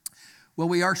Well,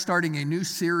 we are starting a new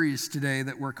series today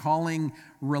that we're calling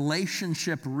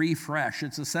Relationship Refresh.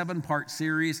 It's a 7-part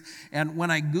series, and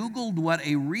when I Googled what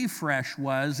a refresh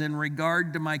was in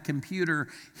regard to my computer,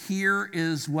 here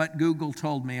is what Google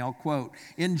told me. I'll quote,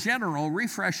 "In general,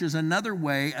 refresh is another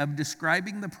way of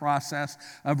describing the process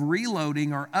of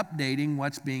reloading or updating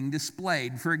what's being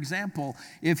displayed. For example,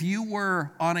 if you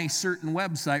were on a certain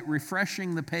website,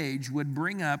 refreshing the page would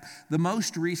bring up the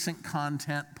most recent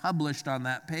content published on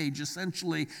that page.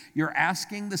 Essentially, you're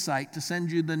asking the site to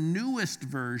send you the newest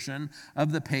version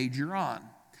of the page you're on.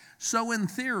 So in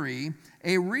theory,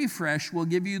 a refresh will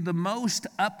give you the most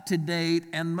up-to-date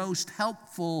and most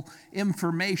helpful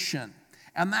information.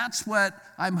 And that's what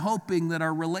I'm hoping that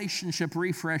our Relationship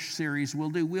Refresh series will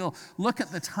do. We'll look at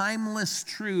the timeless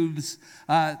truths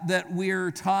that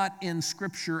we're taught in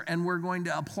Scripture, and we're going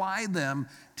to apply them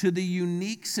to the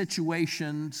unique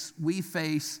situations we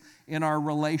face in our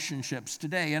relationships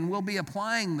today. And we'll be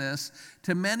applying this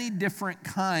to many different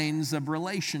kinds of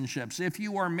relationships. If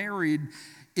you are married,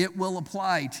 it will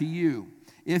apply to you.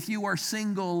 If you are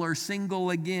single or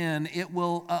single again, it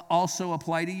will also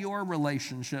apply to your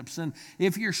relationships. And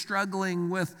if you're struggling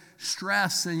with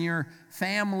stress in your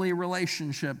family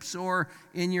relationships or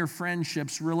in your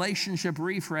friendships, Relationship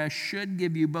Refresh should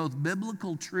give you both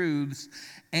biblical truths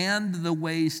and the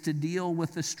ways to deal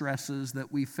with the stresses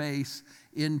that we face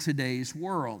in today's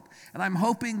world. And I'm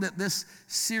hoping that this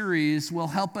series will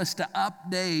help us to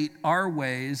update our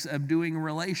ways of doing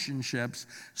relationships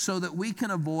so that we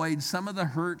can avoid some of the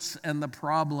hurts and the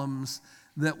problems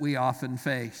that we often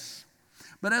face.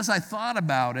 But as I thought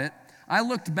about it, I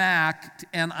looked back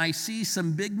and I see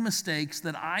some big mistakes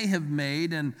that I have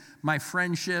made in my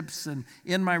friendships and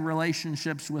in my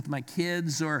relationships with my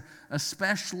kids, or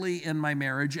especially in my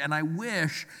marriage. And I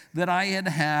wish that I had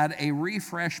had a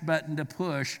refresh button to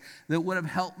push that would have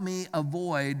helped me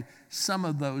avoid some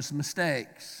of those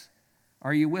mistakes.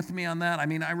 Are you with me on that? I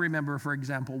mean, I remember, for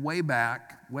example, way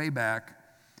back,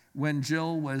 when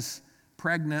Jill was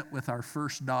pregnant with our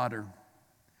first daughter.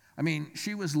 I mean,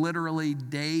 she was literally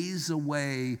days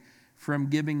away from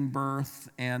giving birth,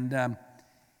 and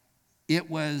it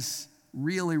was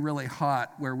really, really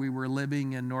hot where we were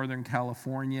living in Northern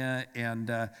California,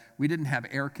 and we didn't have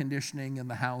air conditioning in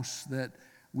the house that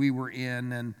we were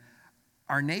in, and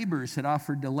our neighbors had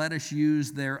offered to let us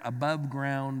use their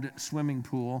above-ground swimming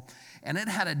pool, and it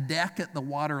had a deck at the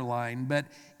water line, but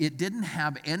it didn't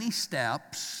have any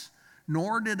steps,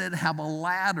 nor did it have a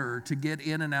ladder to get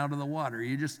in and out of the water.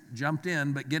 You just jumped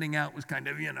in, but getting out was kind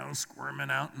of, squirming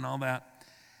out and all that.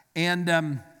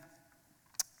 And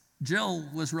Jill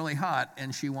was really hot,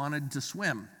 and she wanted to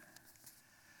swim.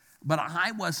 But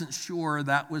I wasn't sure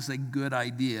that was a good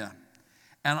idea.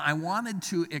 And I wanted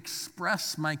to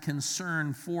express my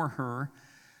concern for her,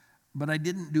 but I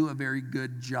didn't do a very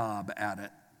good job at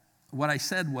it. What I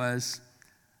said was,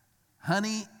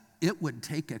 "Honey, it would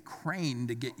take a crane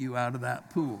to get you out of that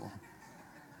pool."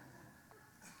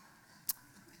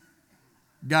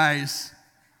 Guys,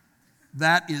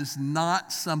 that is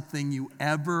not something you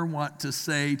ever want to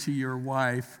say to your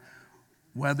wife,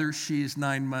 whether she's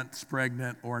 9 months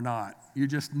pregnant or not. You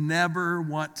just never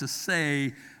want to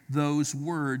say those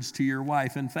words to your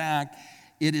wife. In fact,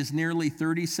 it is nearly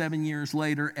 37 years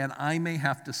later, and I may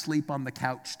have to sleep on the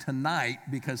couch tonight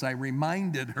because I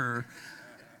reminded her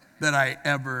that I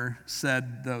ever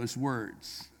said those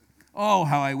words. Oh,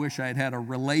 how I wish I'd had a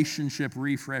Relationship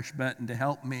Refresh button to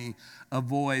help me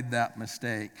avoid that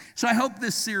mistake. So I hope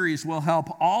this series will help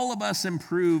all of us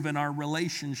improve in our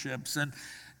relationships and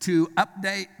to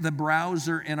update the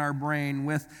browser in our brain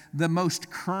with the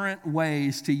most current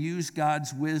ways to use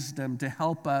God's wisdom to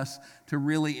help us to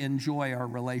really enjoy our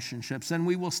relationships. And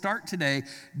we will start today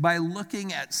by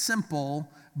looking at simple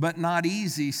but not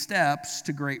easy steps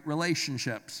to great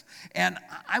relationships. And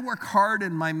I work hard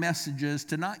in my messages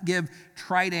to not give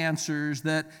trite answers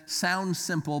that sound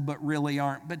simple but really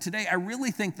aren't. But today I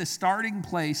really think the starting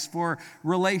place for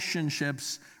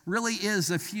relationships really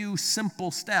is a few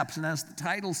simple steps. And as the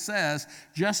title says,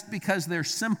 just because they're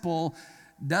simple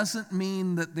doesn't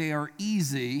mean that they are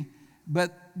easy,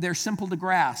 but they're simple to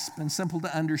grasp and simple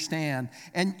to understand.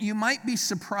 And you might be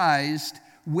surprised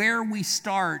where we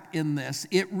start in this.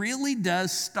 It really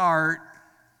does start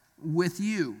with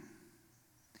you.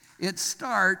 It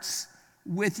starts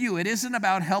with you. It isn't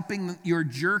about helping your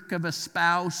jerk of a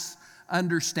spouse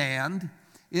understand.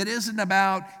 It isn't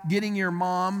about getting your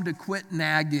mom to quit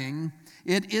nagging.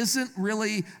 It isn't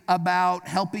really about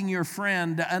helping your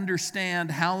friend to understand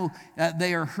how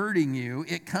they are hurting you.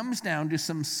 It comes down to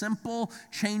some simple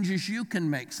changes you can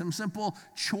make, some simple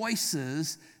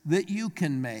choices that you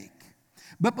can make.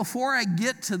 But before I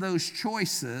get to those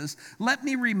choices, let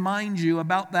me remind you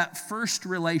about that first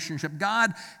relationship.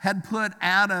 God had put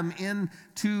Adam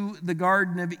into the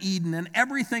Garden of Eden, and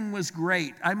everything was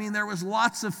great. I mean, there was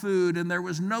lots of food, and there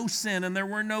was no sin, and there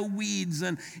were no weeds,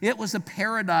 and it was a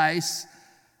paradise.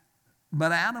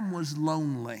 But Adam was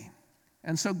lonely.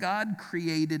 And so God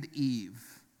created Eve.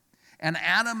 And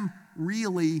Adam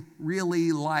really,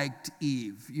 really liked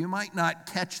Eve. You might not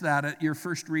catch that at your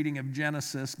first reading of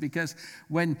Genesis, because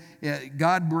when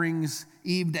God brings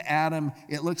Eve to Adam,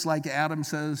 it looks like Adam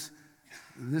says,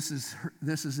 this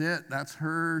is it. That's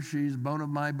her. She's bone of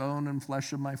my bone and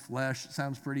flesh of my flesh. It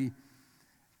sounds pretty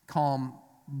calm,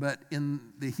 but in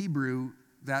the Hebrew,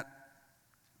 that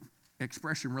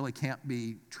expression really can't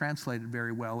be translated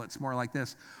very well. It's more like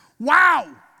this: wow,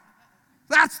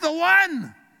 that's the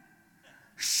one.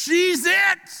 She's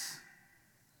it.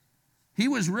 He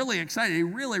was really excited. He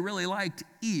really, really liked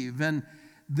Eve, and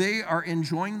they are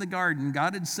enjoying the garden.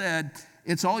 God had said,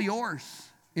 it's all yours.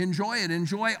 Enjoy it.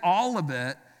 Enjoy all of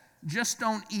it. Just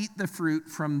don't eat the fruit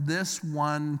from this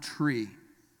one tree.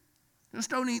 Just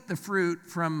don't eat the fruit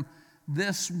from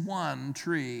this one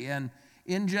tree. And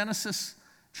in Genesis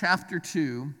chapter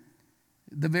 2,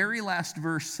 the very last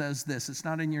verse says this. It's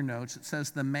not in your notes. It says,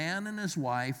 the man and his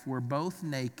wife were both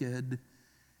naked,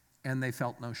 and they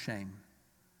felt no shame.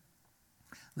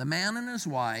 The man and his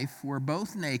wife were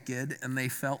both naked, and they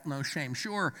felt no shame.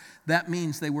 Sure, that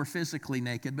means they were physically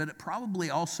naked, but it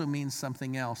probably also means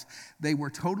something else. They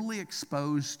were totally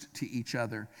exposed to each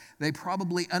other. They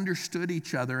probably understood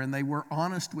each other, and they were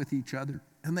honest with each other,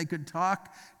 and they could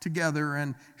talk together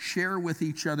and share with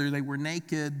each other. They were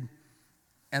naked,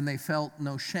 and they felt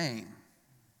no shame.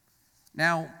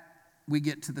 Now, we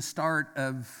get to the start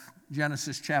of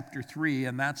Genesis chapter 3,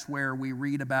 and that's where we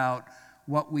read about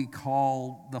what we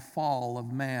call the fall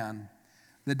of man.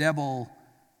 The devil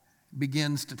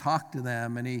begins to talk to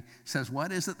them, and he says,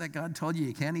 what is it that God told you?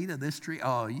 You can't eat of this tree?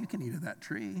 Oh, you can eat of that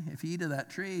tree. If you eat of that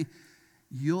tree,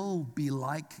 you'll be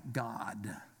like God.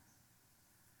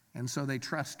 And so they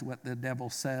trust what the devil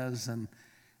says, and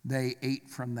they ate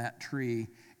from that tree.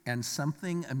 And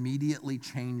something immediately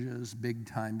changes big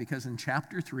time, because in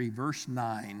chapter 3, verse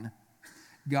 9,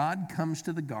 God comes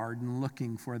to the garden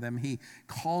looking for them. He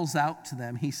calls out to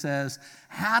them. He says,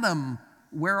 Adam,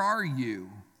 where are you?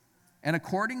 And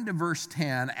according to verse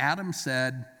 10, Adam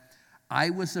said, I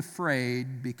was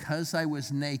afraid because I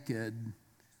was naked,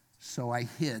 so I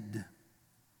hid.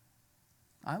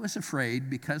 I was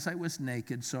afraid because I was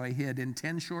naked, so I hid. In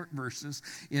 10 short verses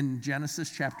in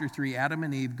Genesis chapter 3, Adam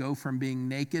and Eve go from being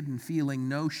naked and feeling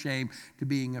no shame to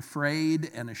being afraid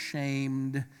and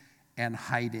ashamed and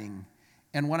hiding.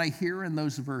 And what I hear in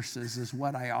those verses is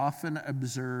what I often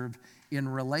observe in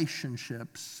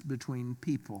relationships between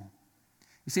people.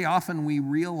 You see, often we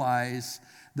realize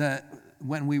that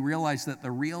when we realize that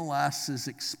the real us is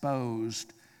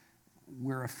exposed,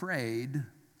 we're afraid,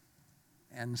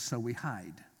 and so we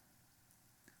hide.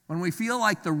 When we feel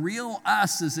like the real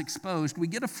us is exposed, we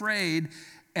get afraid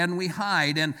and we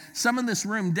hide. And some in this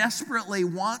room desperately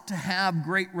want to have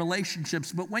great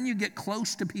relationships, but when you get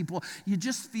close to people, you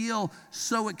just feel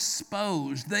so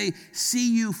exposed. They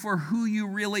see you for who you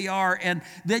really are, and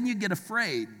then you get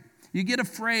afraid. You get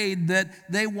afraid that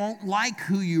they won't like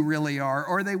who you really are,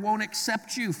 or they won't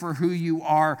accept you for who you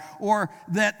are, or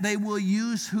that they will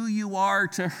use who you are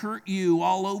to hurt you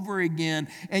all over again.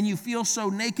 And you feel so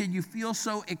naked, you feel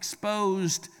so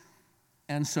exposed,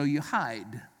 and so you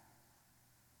hide.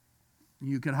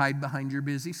 You could hide behind your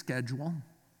busy schedule,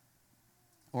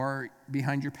 or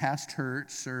behind your past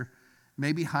hurts, or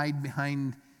maybe hide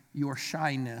behind your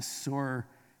shyness or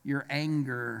your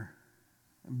anger,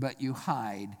 but you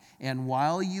hide. And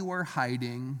while you are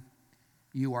hiding,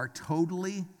 you are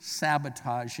totally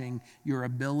sabotaging your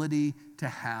ability to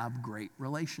have great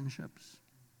relationships.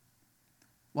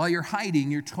 While you're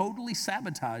hiding, you're totally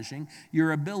sabotaging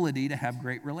your ability to have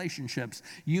great relationships.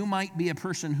 You might be a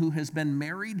person who has been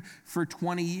married for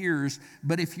 20 years,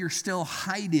 but if you're still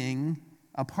hiding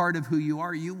a part of who you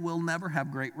are, you will never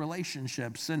have great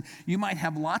relationships. And you might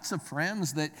have lots of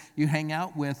friends that you hang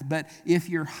out with, but if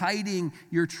you're hiding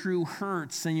your true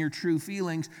hurts and your true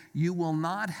feelings, you will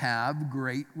not have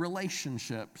great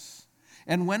relationships.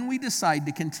 And when we decide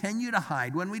to continue to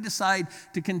hide, when we decide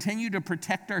to continue to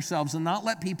protect ourselves and not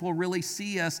let people really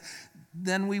see us,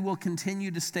 then we will continue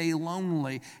to stay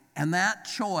lonely. And that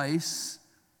choice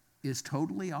is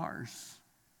totally ours.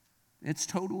 It's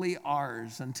totally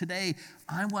ours. And today,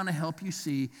 I want to help you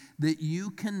see that you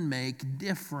can make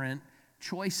different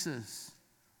choices.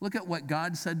 Look at what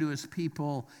God said to his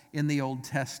people in the Old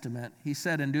Testament. He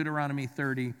said in Deuteronomy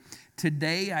 30,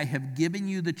 Today I have given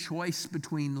you the choice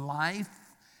between life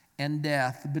and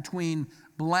death, between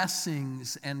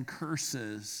blessings and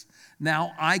curses.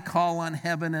 Now I call on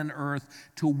heaven and earth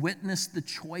to witness the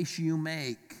choice you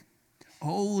make.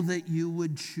 Oh, that you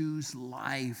would choose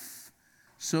life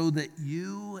so that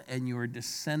you and your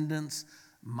descendants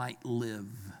might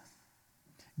live.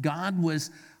 God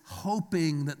was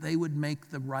hoping that they would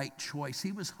make the right choice.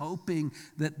 He was hoping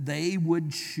that they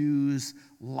would choose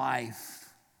life.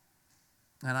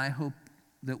 And I hope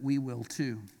that we will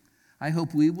too. I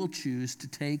hope we will choose to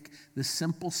take the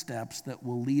simple steps that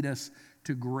will lead us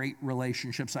to great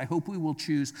relationships. I hope we will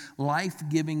choose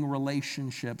life-giving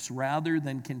relationships rather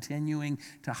than continuing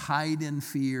to hide in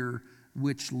fear,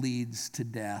 which leads to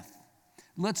death.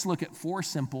 Let's look at 4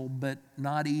 simple but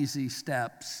not easy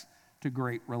steps to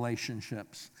great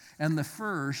relationships. And the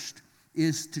first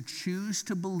is to choose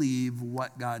to believe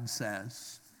what God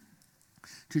says.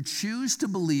 To choose to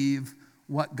believe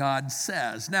what God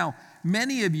says. Now,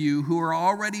 many of you who are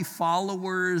already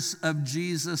followers of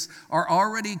Jesus are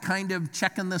already kind of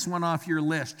checking this one off your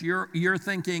list. You're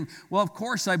thinking, well, of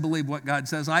course I believe what God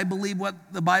says. I believe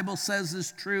what the Bible says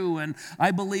is true, and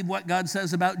I believe what God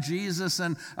says about Jesus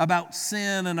and about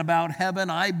sin and about heaven.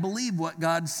 I believe what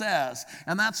God says,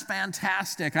 and that's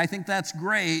fantastic. I think that's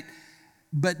great,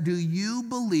 but do you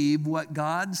believe what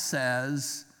God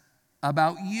says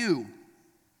about you?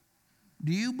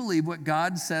 Do you believe what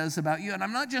God says about you? And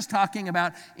I'm not just talking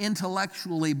about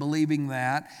intellectually believing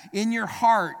that. In your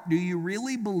heart, do you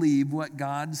really believe what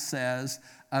God says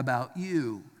about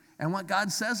you? And what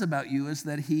God says about you is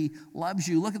that He loves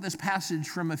you. Look at this passage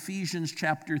from Ephesians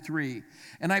chapter 3.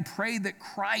 And I pray that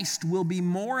Christ will be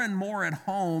more and more at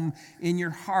home in your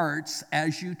hearts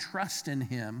as you trust in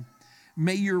Him.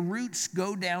 May your roots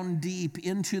go down deep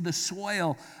into the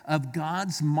soil of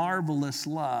God's marvelous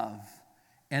love.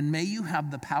 And may you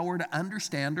have the power to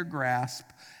understand or grasp,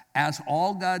 as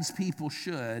all God's people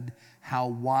should, how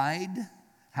wide,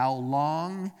 how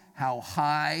long, how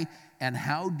high, and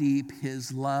how deep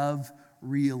His love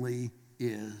really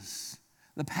is.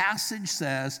 The passage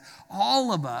says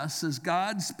all of us as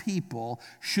God's people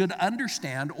should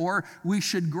understand, or we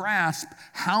should grasp,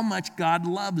 how much God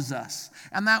loves us.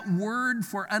 And that word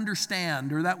for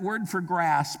understand, or that word for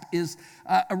grasp, is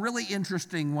a really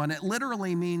interesting one. It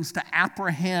literally means to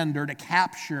apprehend or to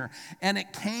capture. And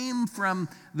it came from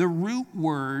the root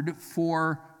word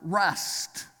for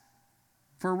rust.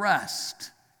 For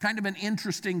rust. Kind of an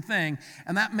interesting thing.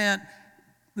 And that meant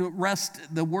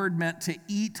the word meant to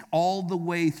eat all the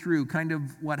way through, kind of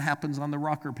what happens on the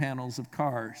rocker panels of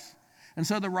cars. And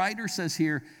so the writer says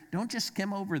here, don't just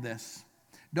skim over this.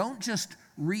 Don't just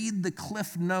read the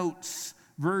Cliff Notes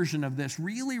version of this.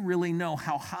 Really, really know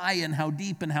how high and how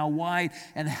deep and how wide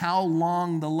and how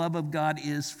long the love of God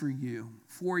is for you.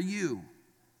 For you.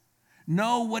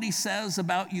 Know what He says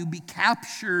about you. Be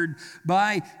captured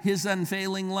by His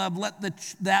unfailing love. Let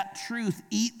that truth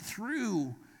eat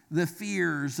through the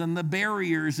fears and the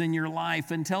barriers in your life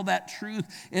until that truth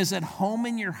is at home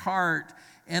in your heart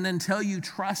and until you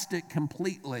trust it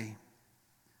completely.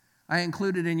 I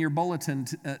included in your bulletin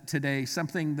today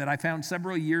something that I found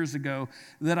several years ago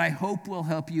that I hope will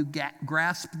help you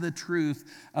grasp the truth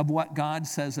of what God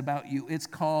says about you. It's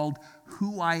called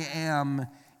Who I Am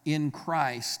in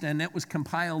Christ, and it was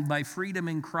compiled by Freedom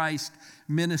in Christ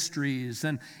Ministries,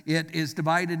 and it is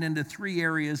divided into 3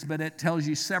 areas, but it tells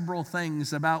you several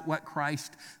things about what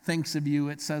Christ thinks of you.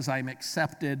 It says, I'm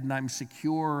accepted, and I'm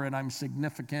secure, and I'm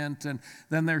significant, and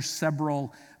then there's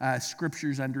several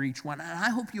scriptures under each one. And I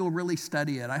hope you'll really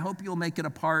study it. I hope you'll make it a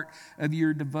part of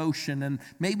your devotion and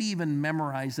maybe even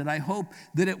memorize it. I hope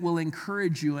that it will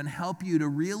encourage you and help you to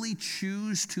really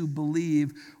choose to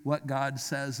believe what God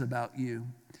says about you.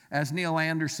 As Neil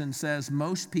Anderson says,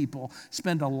 most people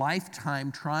spend a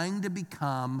lifetime trying to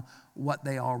become what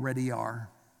they already are.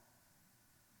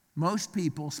 Most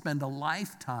people spend a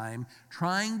lifetime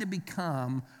trying to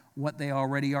become what they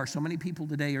already are. So many people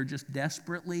today are just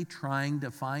desperately trying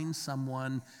to find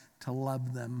someone to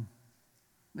love them.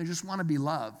 They just want to be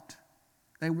loved.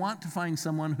 They want to find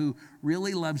someone who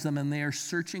really loves them, and they are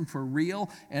searching for real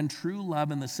and true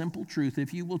love. And the simple truth,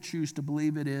 if you will choose to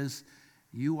believe it, is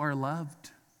you are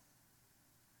loved.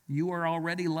 You are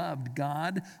already loved.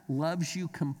 God loves you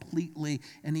completely,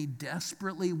 and He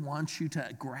desperately wants you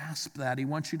to grasp that. He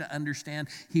wants you to understand.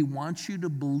 He wants you to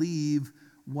believe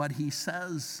what He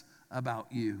says about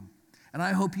you. And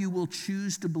I hope you will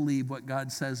choose to believe what God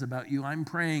says about you. I'm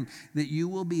praying that you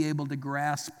will be able to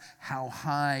grasp how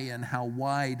high and how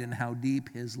wide and how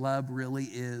deep His love really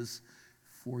is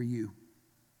for you.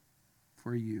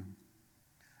 For you.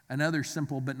 Another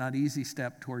simple but not easy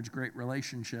step towards great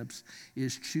relationships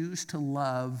is choose to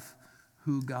love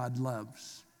who God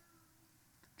loves.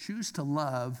 Choose to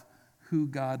love who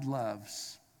God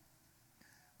loves.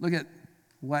 Look at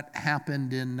what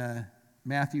happened in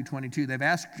Matthew 22. They've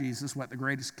asked Jesus what the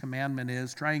greatest commandment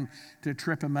is, trying to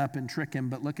trip him up and trick him,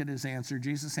 but look at his answer.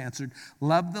 Jesus answered,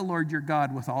 "Love the Lord your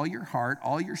God with all your heart,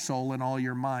 all your soul, and all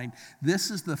your mind.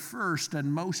 This is the first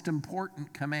and most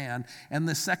important command. And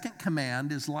the second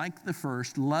command is like the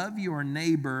first, love your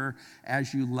neighbor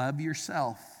as you love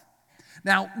yourself."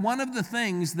 Now, one of the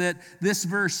things that this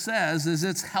verse says is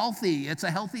it's healthy. It's a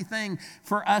healthy thing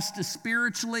for us to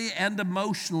spiritually and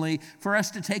emotionally, for us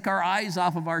to take our eyes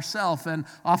off of ourselves and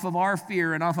off of our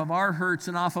fear and off of our hurts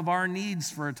and off of our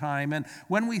needs for a time. And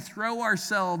when we throw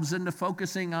ourselves into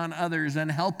focusing on others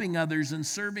and helping others and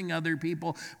serving other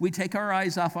people, we take our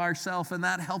eyes off ourselves, and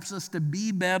that helps us to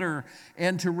be better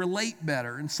and to relate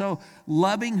better. And so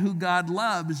loving who God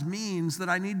loves means that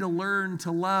I need to learn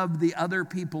to love the other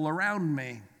people around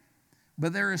me.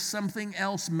 But there is something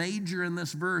else major in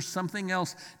this verse, something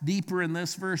else deeper in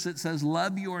this verse. It says,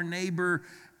 love your neighbor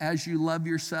as you love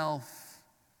yourself.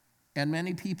 And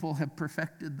many people have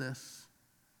perfected this.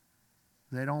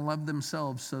 They don't love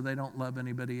themselves, so they don't love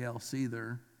anybody else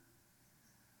either.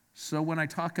 So when I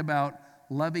talk about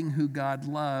loving who God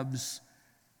loves,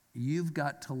 you've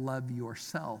got to love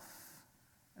yourself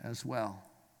as well.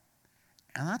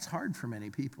 And that's hard for many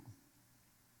people.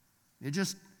 It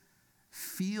just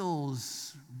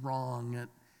feels wrong.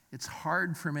 It's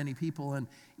hard for many people, and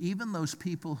even those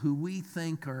people who we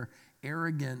think are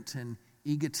arrogant and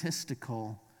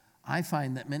egotistical, I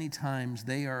find that many times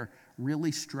they are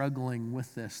really struggling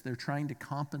with this. They're trying to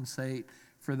compensate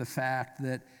for the fact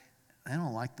that they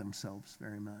don't like themselves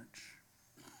very much.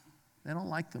 They don't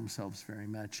like themselves very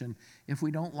much, and if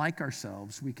we don't like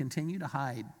ourselves, we continue to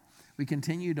hide. We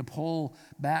continue to pull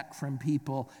back from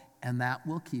people, and that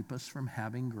will keep us from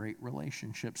having great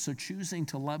relationships. So choosing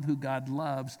to love who God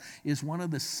loves is one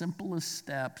of the simplest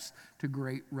steps to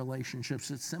great relationships.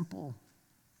 It's simple,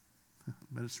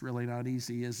 but it's really not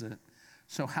easy, is it?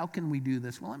 So how can we do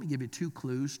this? Well, let me give you 2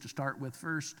 clues to start with.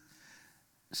 First,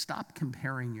 stop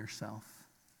comparing yourself.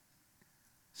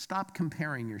 Stop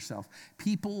comparing yourself.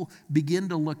 People begin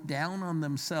to look down on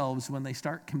themselves when they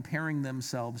start comparing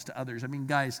themselves to others. I mean,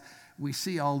 guys, we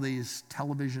see all these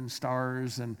television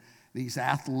stars and these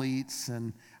athletes,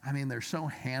 and I mean, they're so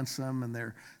handsome and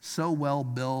they're so well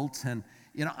built. And,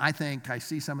 you know, I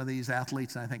see some of these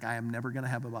athletes and I think I am never going to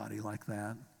have a body like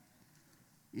that.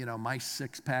 You know, my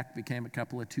 6-pack became a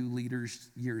couple of 2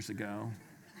 liters years ago.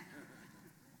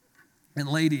 And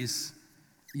ladies,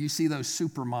 you see those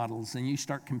supermodels and you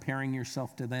start comparing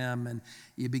yourself to them and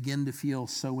you begin to feel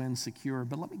so insecure.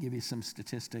 But let me give you some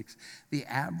statistics. The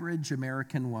average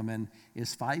American woman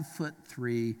is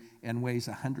 5'3" and weighs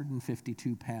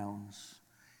 152 pounds.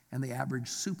 And the average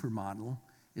supermodel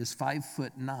is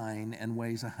 5'9" and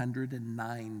weighs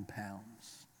 109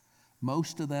 pounds.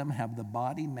 Most of them have the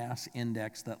body mass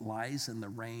index that lies in the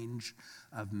range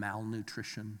of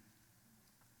malnutrition.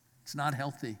 It's not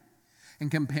healthy. And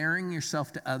comparing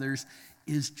yourself to others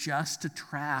is just a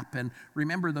trap. And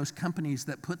remember, those companies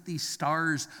that put these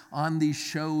stars on these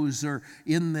shows or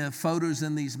in the photos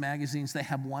in these magazines, they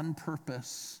have one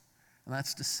purpose, and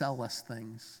that's to sell us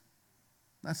things.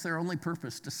 That's their only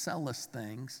purpose, to sell us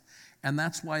things. And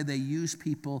that's why they use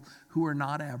people who are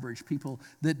not average, people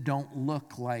that don't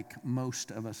look like most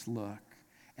of us look.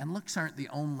 And looks aren't the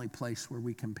only place where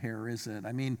we compare, is it?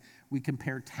 I mean, we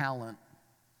compare talent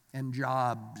and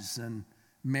jobs and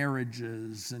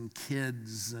marriages and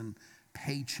kids and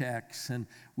paychecks, and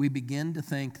we begin to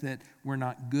think that we're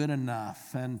not good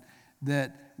enough and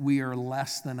that we are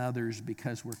less than others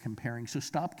because we're comparing. So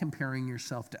stop comparing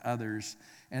yourself to others.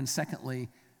 And secondly,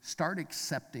 start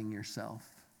accepting yourself.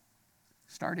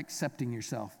 Start accepting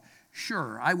yourself.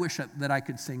 Sure, I wish that I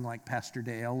could sing like Pastor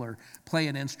Dale or play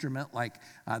an instrument like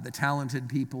the talented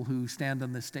people who stand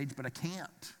on this stage, but I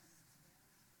can't.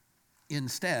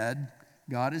 Instead,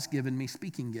 God has given me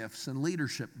speaking gifts and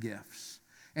leadership gifts.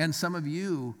 And some of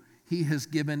you, He has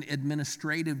given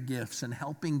administrative gifts and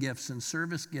helping gifts and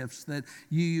service gifts that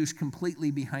you use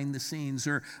completely behind the scenes,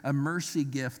 or a mercy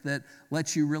gift that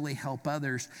lets you really help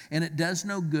others. And it does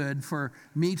no good for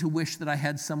me to wish that I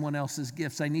had someone else's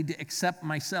gifts. I need to accept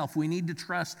myself. We need to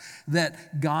trust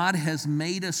that God has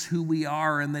made us who we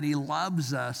are and that He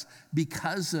loves us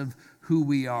because of who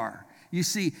we are. You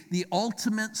see, the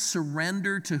ultimate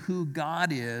surrender to who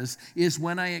God is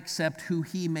when I accept who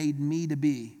He made me to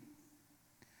be.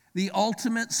 The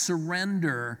ultimate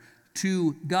surrender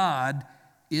to God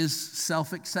is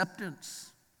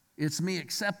self-acceptance. It's me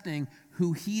accepting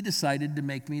who He decided to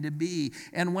make me to be.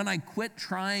 And when I quit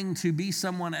trying to be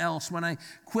someone else, when I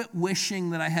quit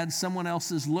wishing that I had someone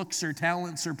else's looks or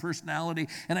talents or personality,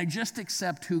 and I just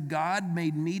accept who God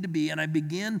made me to be, and I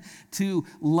begin to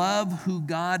love who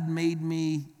God made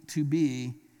me to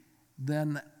be,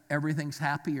 then everything's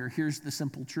happier. Here's the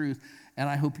simple truth, and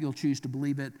I hope you'll choose to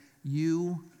believe it.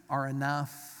 You are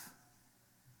enough.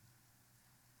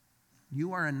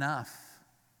 You are enough.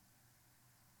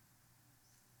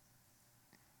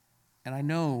 And I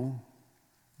know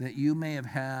that you may have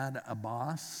had a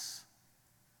boss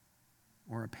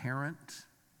or a parent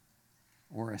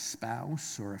or a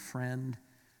spouse or a friend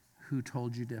who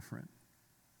told you different.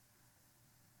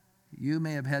 You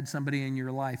may have had somebody in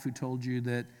your life who told you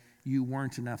that you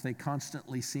weren't enough. They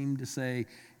constantly seemed to say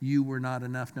you were not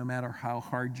enough no matter how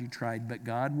hard you tried. But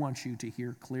God wants you to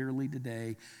hear clearly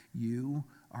today, you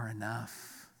are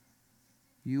enough.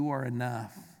 You are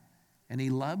enough. And He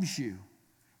loves you.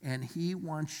 And He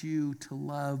wants you to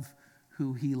love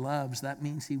who He loves. That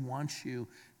means He wants you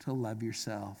to love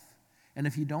yourself. And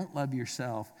if you don't love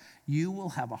yourself, you will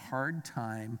have a hard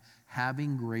time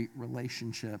having great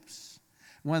relationships.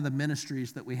 One of the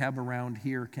ministries that we have around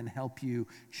here can help you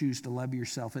choose to love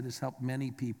yourself. It has helped many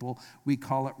people. We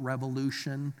call it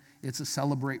Revolution. It's a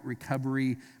Celebrate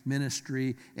Recovery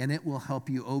ministry, and it will help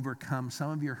you overcome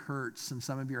some of your hurts and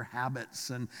some of your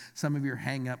habits and some of your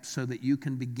hang-ups so that you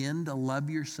can begin to love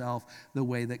yourself the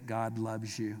way that God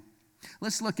loves you.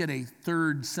 Let's look at a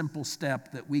third simple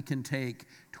step that we can take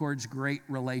towards great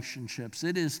relationships.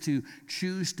 It is to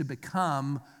choose to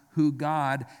become who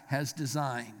God has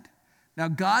designed. Now,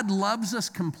 God loves us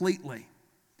completely,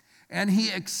 and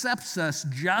He accepts us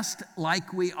just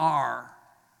like we are.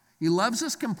 He loves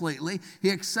us completely. He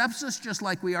accepts us just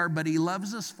like we are, but He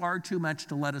loves us far too much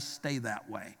to let us stay that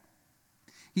way.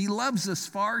 He loves us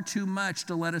far too much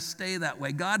to let us stay that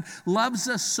way. God loves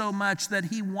us so much that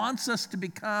He wants us to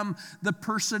become the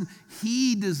person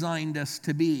He designed us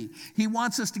to be. He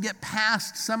wants us to get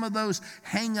past some of those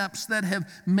hang-ups that have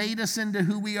made us into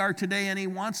who we are today, and He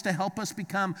wants to help us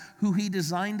become who He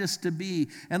designed us to be.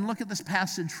 And look at this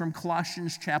passage from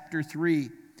Colossians chapter 3.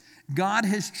 God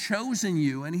has chosen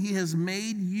you, and He has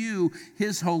made you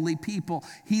His holy people.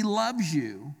 He loves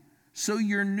you. So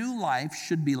your new life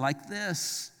should be like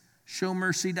this. Show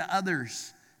mercy to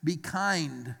others. Be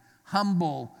kind,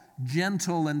 humble,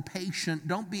 gentle, and patient.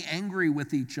 Don't be angry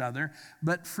with each other,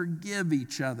 but forgive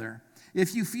each other.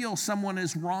 If you feel someone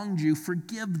has wronged you,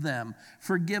 forgive them.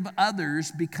 Forgive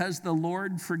others because the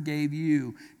Lord forgave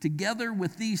you. Together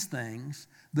with these things,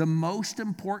 the most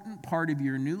important part of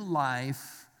your new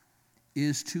life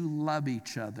is to love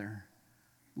each other.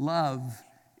 Love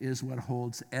is what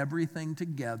holds everything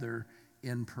together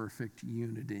in perfect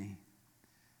unity.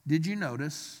 Did you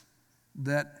notice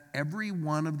that every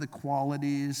one of the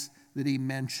qualities that He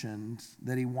mentioned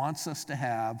that He wants us to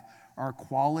have are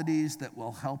qualities that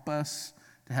will help us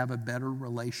to have a better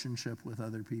relationship with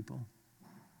other people?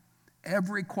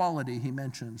 Every quality He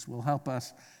mentions will help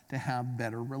us to have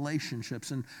better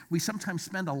relationships. And we sometimes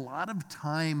spend a lot of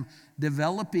time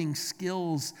developing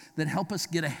skills that help us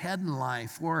get ahead in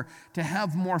life or to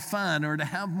have more fun or to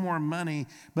have more money.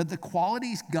 But the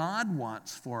qualities God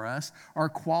wants for us are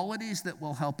qualities that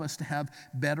will help us to have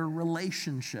better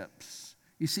relationships.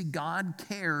 You see, God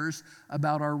cares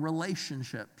about our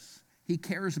relationships. He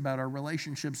cares about our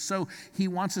relationships. So He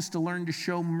wants us to learn to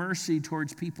show mercy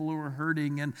towards people who are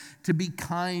hurting and to be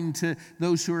kind to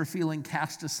those who are feeling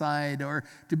cast aside or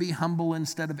to be humble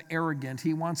instead of arrogant.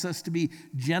 He wants us to be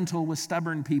gentle with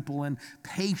stubborn people and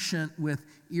patient with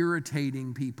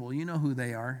irritating people. You know who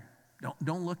they are.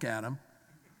 Don't look at them.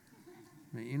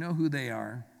 You know who they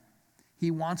are.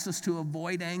 He wants us to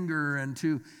avoid anger and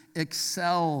to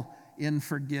excel in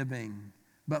forgiving.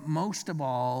 But most of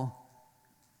all,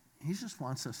 He just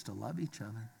wants us to love each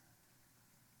other.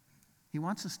 He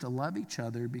wants us to love each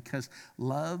other because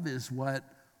love is what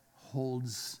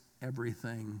holds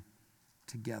everything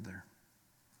together.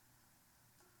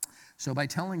 So by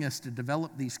telling us to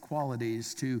develop these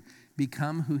qualities to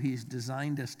become who He's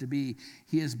designed us to be,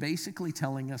 He is basically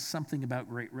telling us something about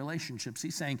great relationships.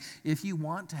 He's saying, if you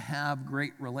want to have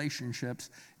great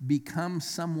relationships, become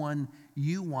someone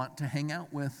you want to hang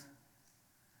out with.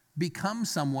 Become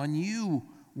someone you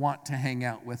want to hang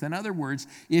out with. In other words,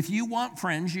 if you want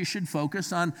friends, you should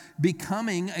focus on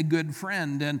becoming a good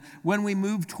friend. And when we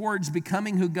move towards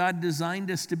becoming who God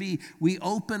designed us to be, we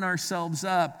open ourselves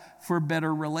up for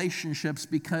better relationships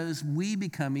because we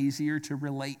become easier to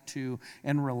relate to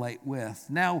and relate with.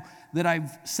 Now that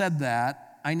I've said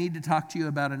that, I need to talk to you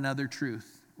about another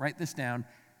truth. Write this down.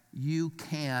 You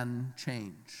can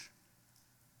change.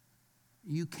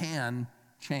 You can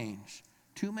change.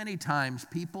 Too many times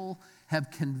people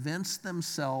have convinced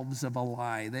themselves of a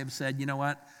lie. They've said, you know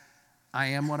what? I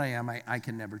am what I am. I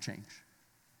can never change.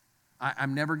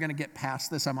 I'm never going to get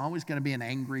past this. I'm always going to be an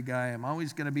angry guy. I'm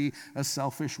always going to be a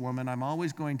selfish woman. I'm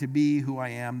always going to be who I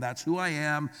am. That's who I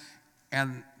am,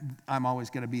 and I'm always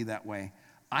going to be that way.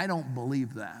 I don't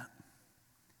believe that.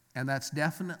 And that's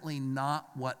definitely not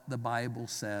what the Bible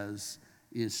says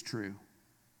is true.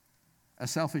 A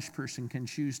selfish person can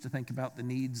choose to think about the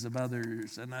needs of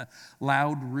others, and a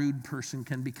loud, rude person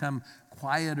can become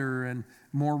quieter and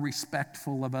more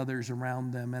respectful of others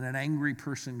around them, and an angry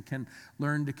person can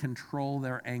learn to control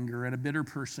their anger, and a bitter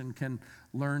person can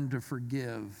learn to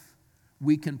forgive.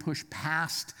 We can push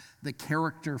past the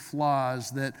character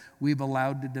flaws that we've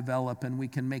allowed to develop, and we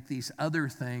can make these other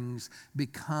things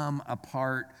become a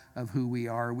part of who we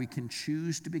are. We can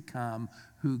choose to become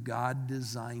who God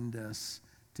designed us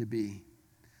to be.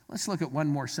 Let's look at one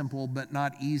more simple but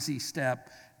not easy step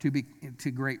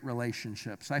to great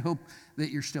relationships. I hope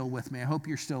that you're still with me. I hope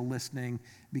you're still listening,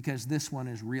 because this one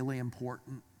is really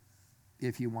important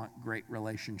if you want great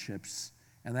relationships.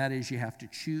 And that is, you have to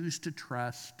choose to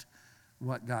trust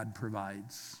what God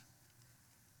provides.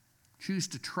 Choose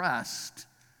to trust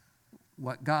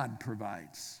what God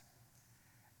provides.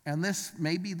 And this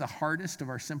may be the hardest of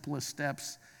our simplest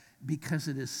steps, because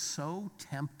it is so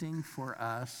tempting for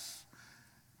us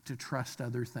to trust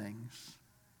other things.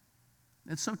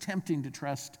 It's so tempting to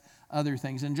trust other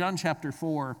things. In John chapter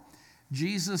 4,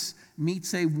 Jesus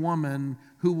meets a woman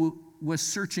who was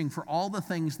searching for all the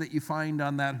things that you find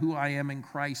on that Who I Am in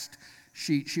Christ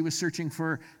sheet. She was searching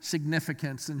for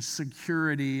significance and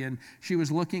security, and she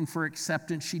was looking for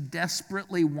acceptance. She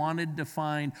desperately wanted to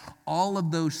find all of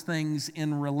those things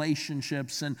in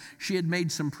relationships, and she had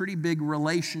made some pretty big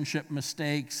relationship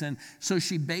mistakes, and so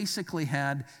she basically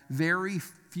had very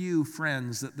few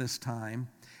friends at this time.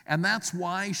 And that's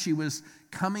why she was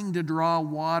coming to draw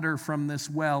water from this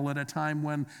well at a time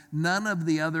when none of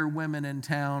the other women in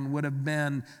town would have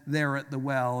been there at the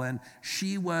well. And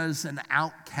she was an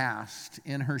outcast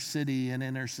in her city and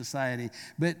in her society.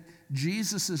 But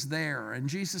Jesus is there, and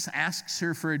Jesus asks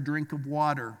her for a drink of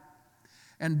water.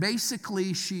 And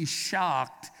basically, she's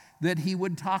shocked that he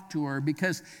would talk to her,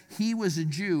 because he was a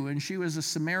Jew and she was a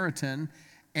Samaritan,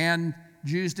 and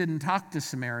Jews didn't talk to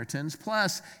Samaritans.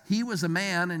 Plus, he was a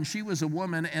man and she was a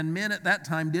woman, and men at that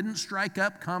time didn't strike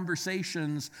up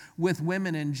conversations with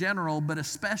women in general, but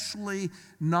especially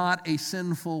not a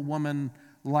sinful woman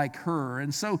like her.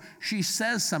 And so she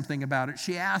says something about it.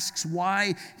 She asks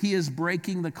why he is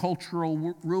breaking the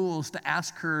cultural rules to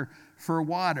ask her for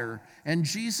water. And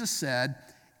Jesus said,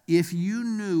 if you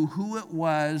knew who it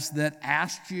was that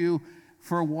asked you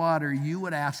for water, you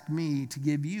would ask me to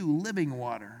give you living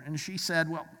water. And she said,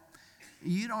 well,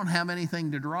 you don't have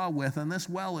anything to draw with, and this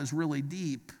well is really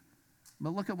deep.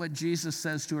 But look at what Jesus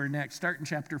says to her next. Start in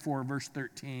chapter 4, verse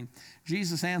 13.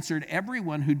 Jesus answered,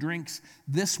 everyone who drinks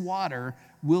this water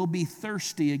will be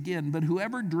thirsty again, but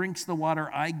whoever drinks the water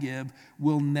I give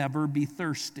will never be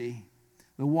thirsty.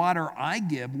 The water I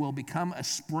give will become a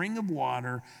spring of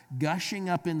water gushing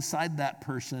up inside that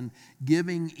person,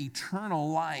 giving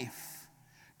eternal life.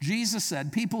 Jesus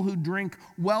said people who drink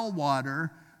well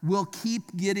water will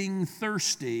keep getting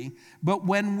thirsty, but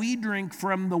when we drink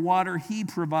from the water he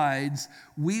provides,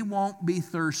 we won't be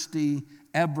thirsty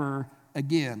ever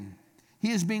again.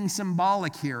 He is being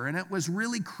symbolic here, and it was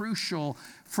really crucial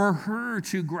for her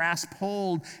to grasp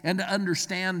hold and to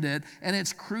understand it, and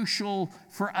it's crucial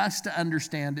for us to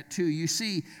understand it too. You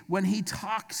see, when he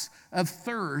talks of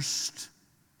thirst,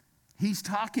 he's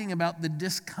talking about the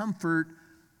discomfort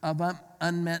of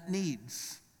unmet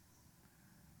needs.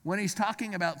 When he's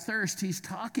talking about thirst, he's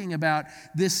talking about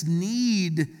this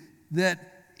need that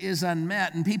is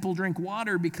unmet. And people drink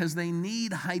water because they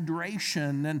need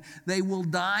hydration, and they will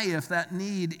die if that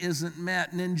need isn't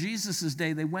met. And in Jesus'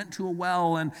 day, they went to a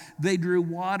well and they drew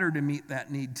water to meet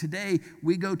that need. Today,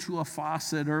 we go to a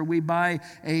faucet, or we buy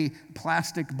a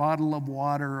plastic bottle of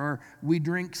water, or we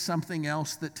drink something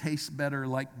else that tastes better,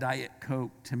 like Diet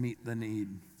Coke, to meet the need.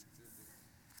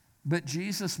 But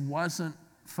Jesus wasn't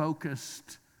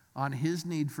focused on his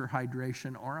need for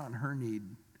hydration or on her need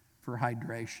for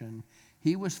hydration.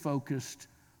 He was focused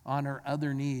on her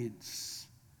other needs.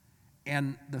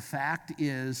 And the fact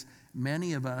is,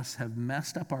 many of us have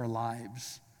messed up our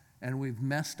lives, and we've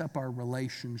messed up our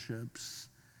relationships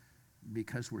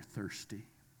because we're thirsty.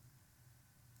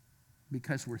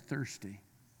 Because we're thirsty.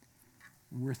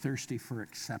 We're thirsty for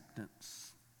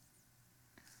acceptance.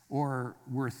 Or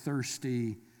we're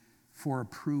thirsty for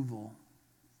approval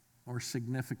or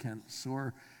significance,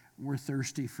 or we're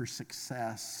thirsty for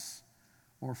success,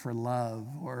 or for love,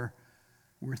 or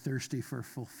we're thirsty for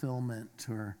fulfillment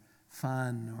or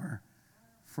fun or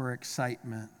for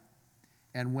excitement.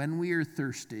 And when we are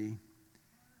thirsty,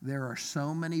 there are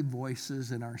so many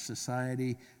voices in our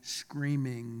society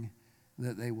screaming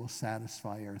that they will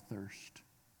satisfy our thirst.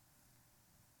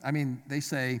 I mean, they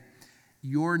say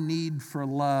your need for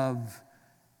love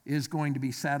is going to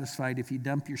be satisfied if you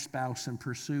dump your spouse and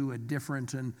pursue a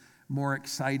different and more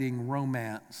exciting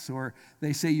romance. Or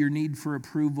they say your need for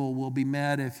approval will be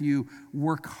met if you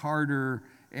work harder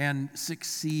and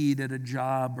succeed at a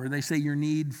job. Or they say your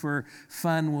need for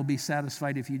fun will be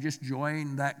satisfied if you just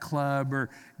join that club or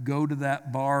go to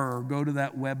that bar or go to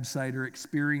that website or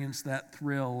experience that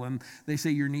thrill. And they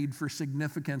say your need for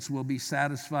significance will be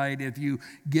satisfied if you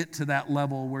get to that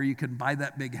level where you can buy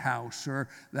that big house or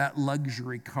that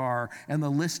luxury car. And the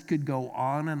list could go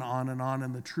on and on and on.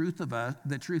 And the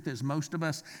truth is most of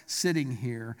us sitting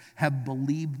here have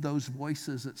believed those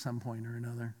voices at some point or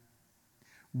another.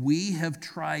 We have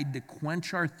tried to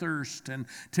quench our thirst and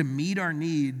to meet our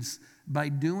needs by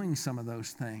doing some of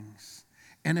those things.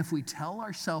 And if we tell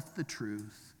ourselves the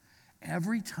truth,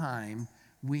 every time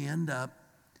we end up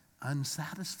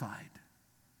unsatisfied.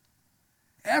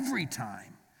 Every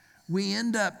time we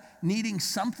end up needing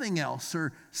something else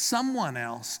or someone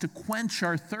else to quench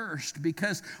our thirst,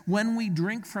 because when we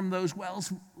drink from those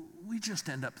wells, we just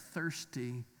end up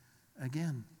thirsty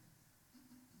again.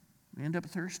 We end up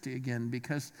thirsty again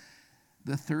because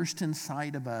the thirst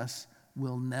inside of us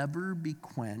will never be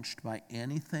quenched by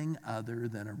anything other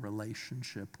than a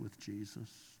relationship with Jesus.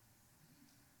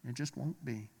 It just won't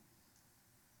be.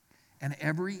 And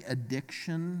every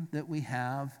addiction that we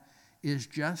have is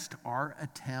just our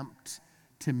attempt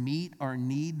to meet our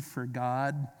need for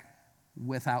God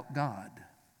without God.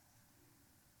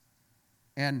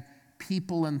 And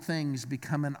people and things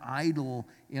become an idol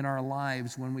in our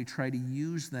lives when we try to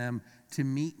use them to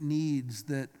meet needs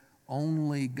that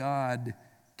only God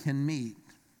can meet.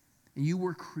 You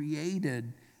were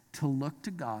created to look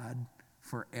to God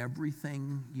for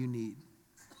everything you need.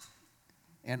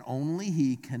 And only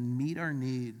He can meet our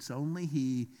needs. Only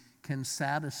He can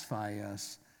satisfy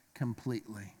us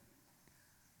completely.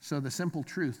 So the simple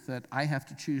truth that I have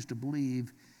to choose to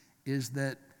believe is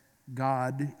that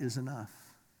God is enough.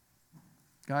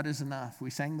 God is enough. We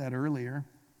sang that earlier.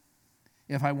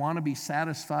 If I want to be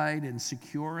satisfied and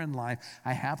secure in life,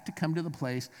 I have to come to the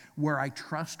place where I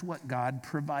trust what God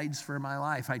provides for my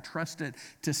life. I trust it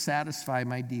to satisfy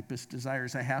my deepest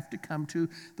desires. I have to come to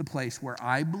the place where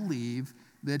I believe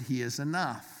that He is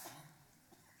enough.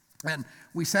 And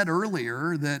we said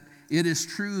earlier that it is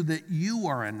true that you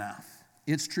are enough.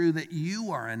 It's true that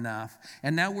you are enough.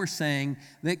 And now we're saying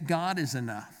that God is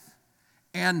enough.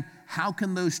 And how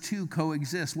can those two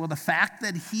coexist? Well, the fact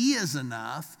that He is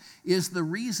enough is the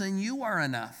reason you are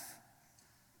enough.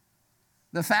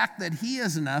 The fact that He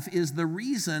is enough is the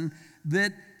reason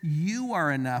that you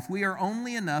are enough. We are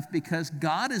only enough because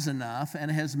God is enough and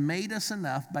has made us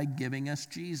enough by giving us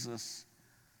Jesus.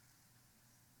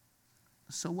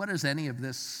 So what does any of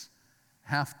this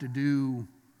have to do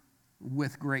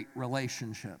with great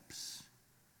relationships?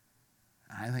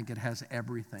 I think it has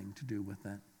everything to do with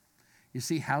it. You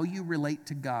see, how you relate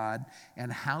to God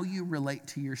and how you relate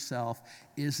to yourself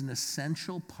is an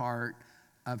essential part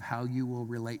of how you will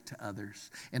relate to others.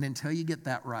 And until you get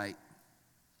that right,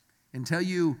 until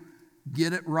you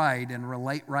get it right and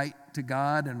relate right to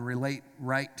God and relate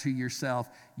right to yourself,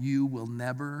 you will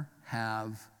never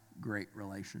have great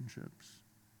relationships.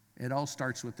 It all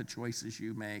starts with the choices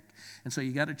you make. And so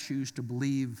you got to choose to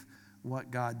believe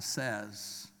what God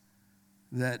says,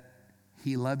 that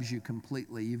He loves you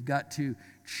completely. You've got to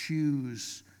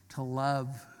choose to love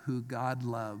who God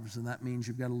loves, and that means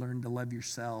you've got to learn to love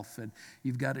yourself, and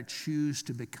you've got to choose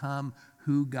to become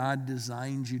who God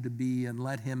designed you to be and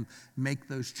let Him make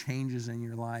those changes in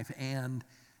your life, and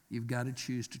you've got to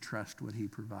choose to trust what He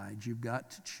provides. You've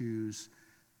got to choose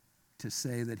to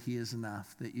say that He is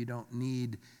enough, that you don't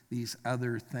need these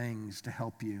other things to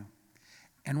help you.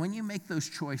 And when you make those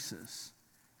choices,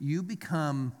 you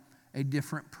become a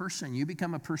different person. You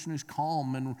become a person who's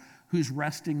calm and who's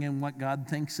resting in what God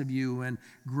thinks of you and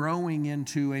growing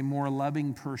into a more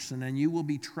loving person. And you will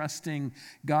be trusting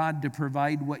God to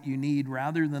provide what you need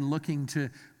rather than looking to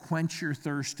quench your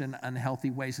thirst in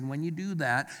unhealthy ways. And when you do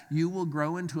that, you will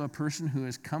grow into a person who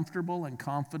is comfortable and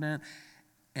confident,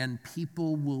 and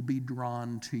people will be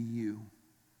drawn to you.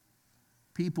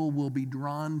 People will be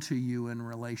drawn to you in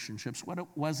relationships.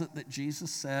 What was it that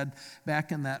Jesus said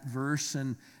back in that verse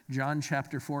in John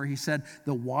chapter 4? He said,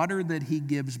 the water that He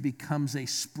gives becomes a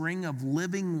spring of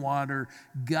living water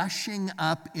gushing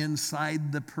up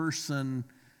inside the person,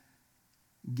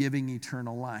 giving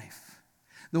eternal life.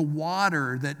 The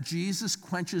water that Jesus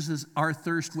quenches our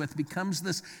thirst with becomes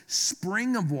this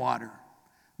spring of water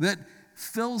that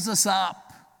fills us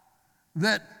up,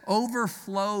 that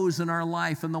overflows in our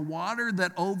life. And the water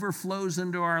that overflows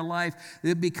into our life,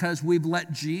 because we've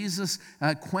let Jesus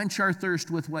quench our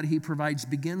thirst with what he provides,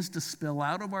 begins to spill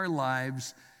out of our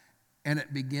lives, and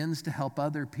it begins to help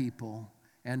other people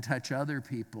and touch other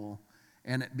people,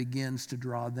 and it begins to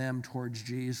draw them towards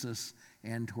Jesus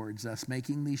and towards us.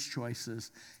 Making these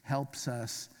choices helps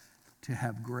us to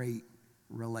have great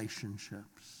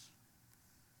relationships.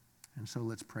 And so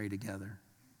let's pray together.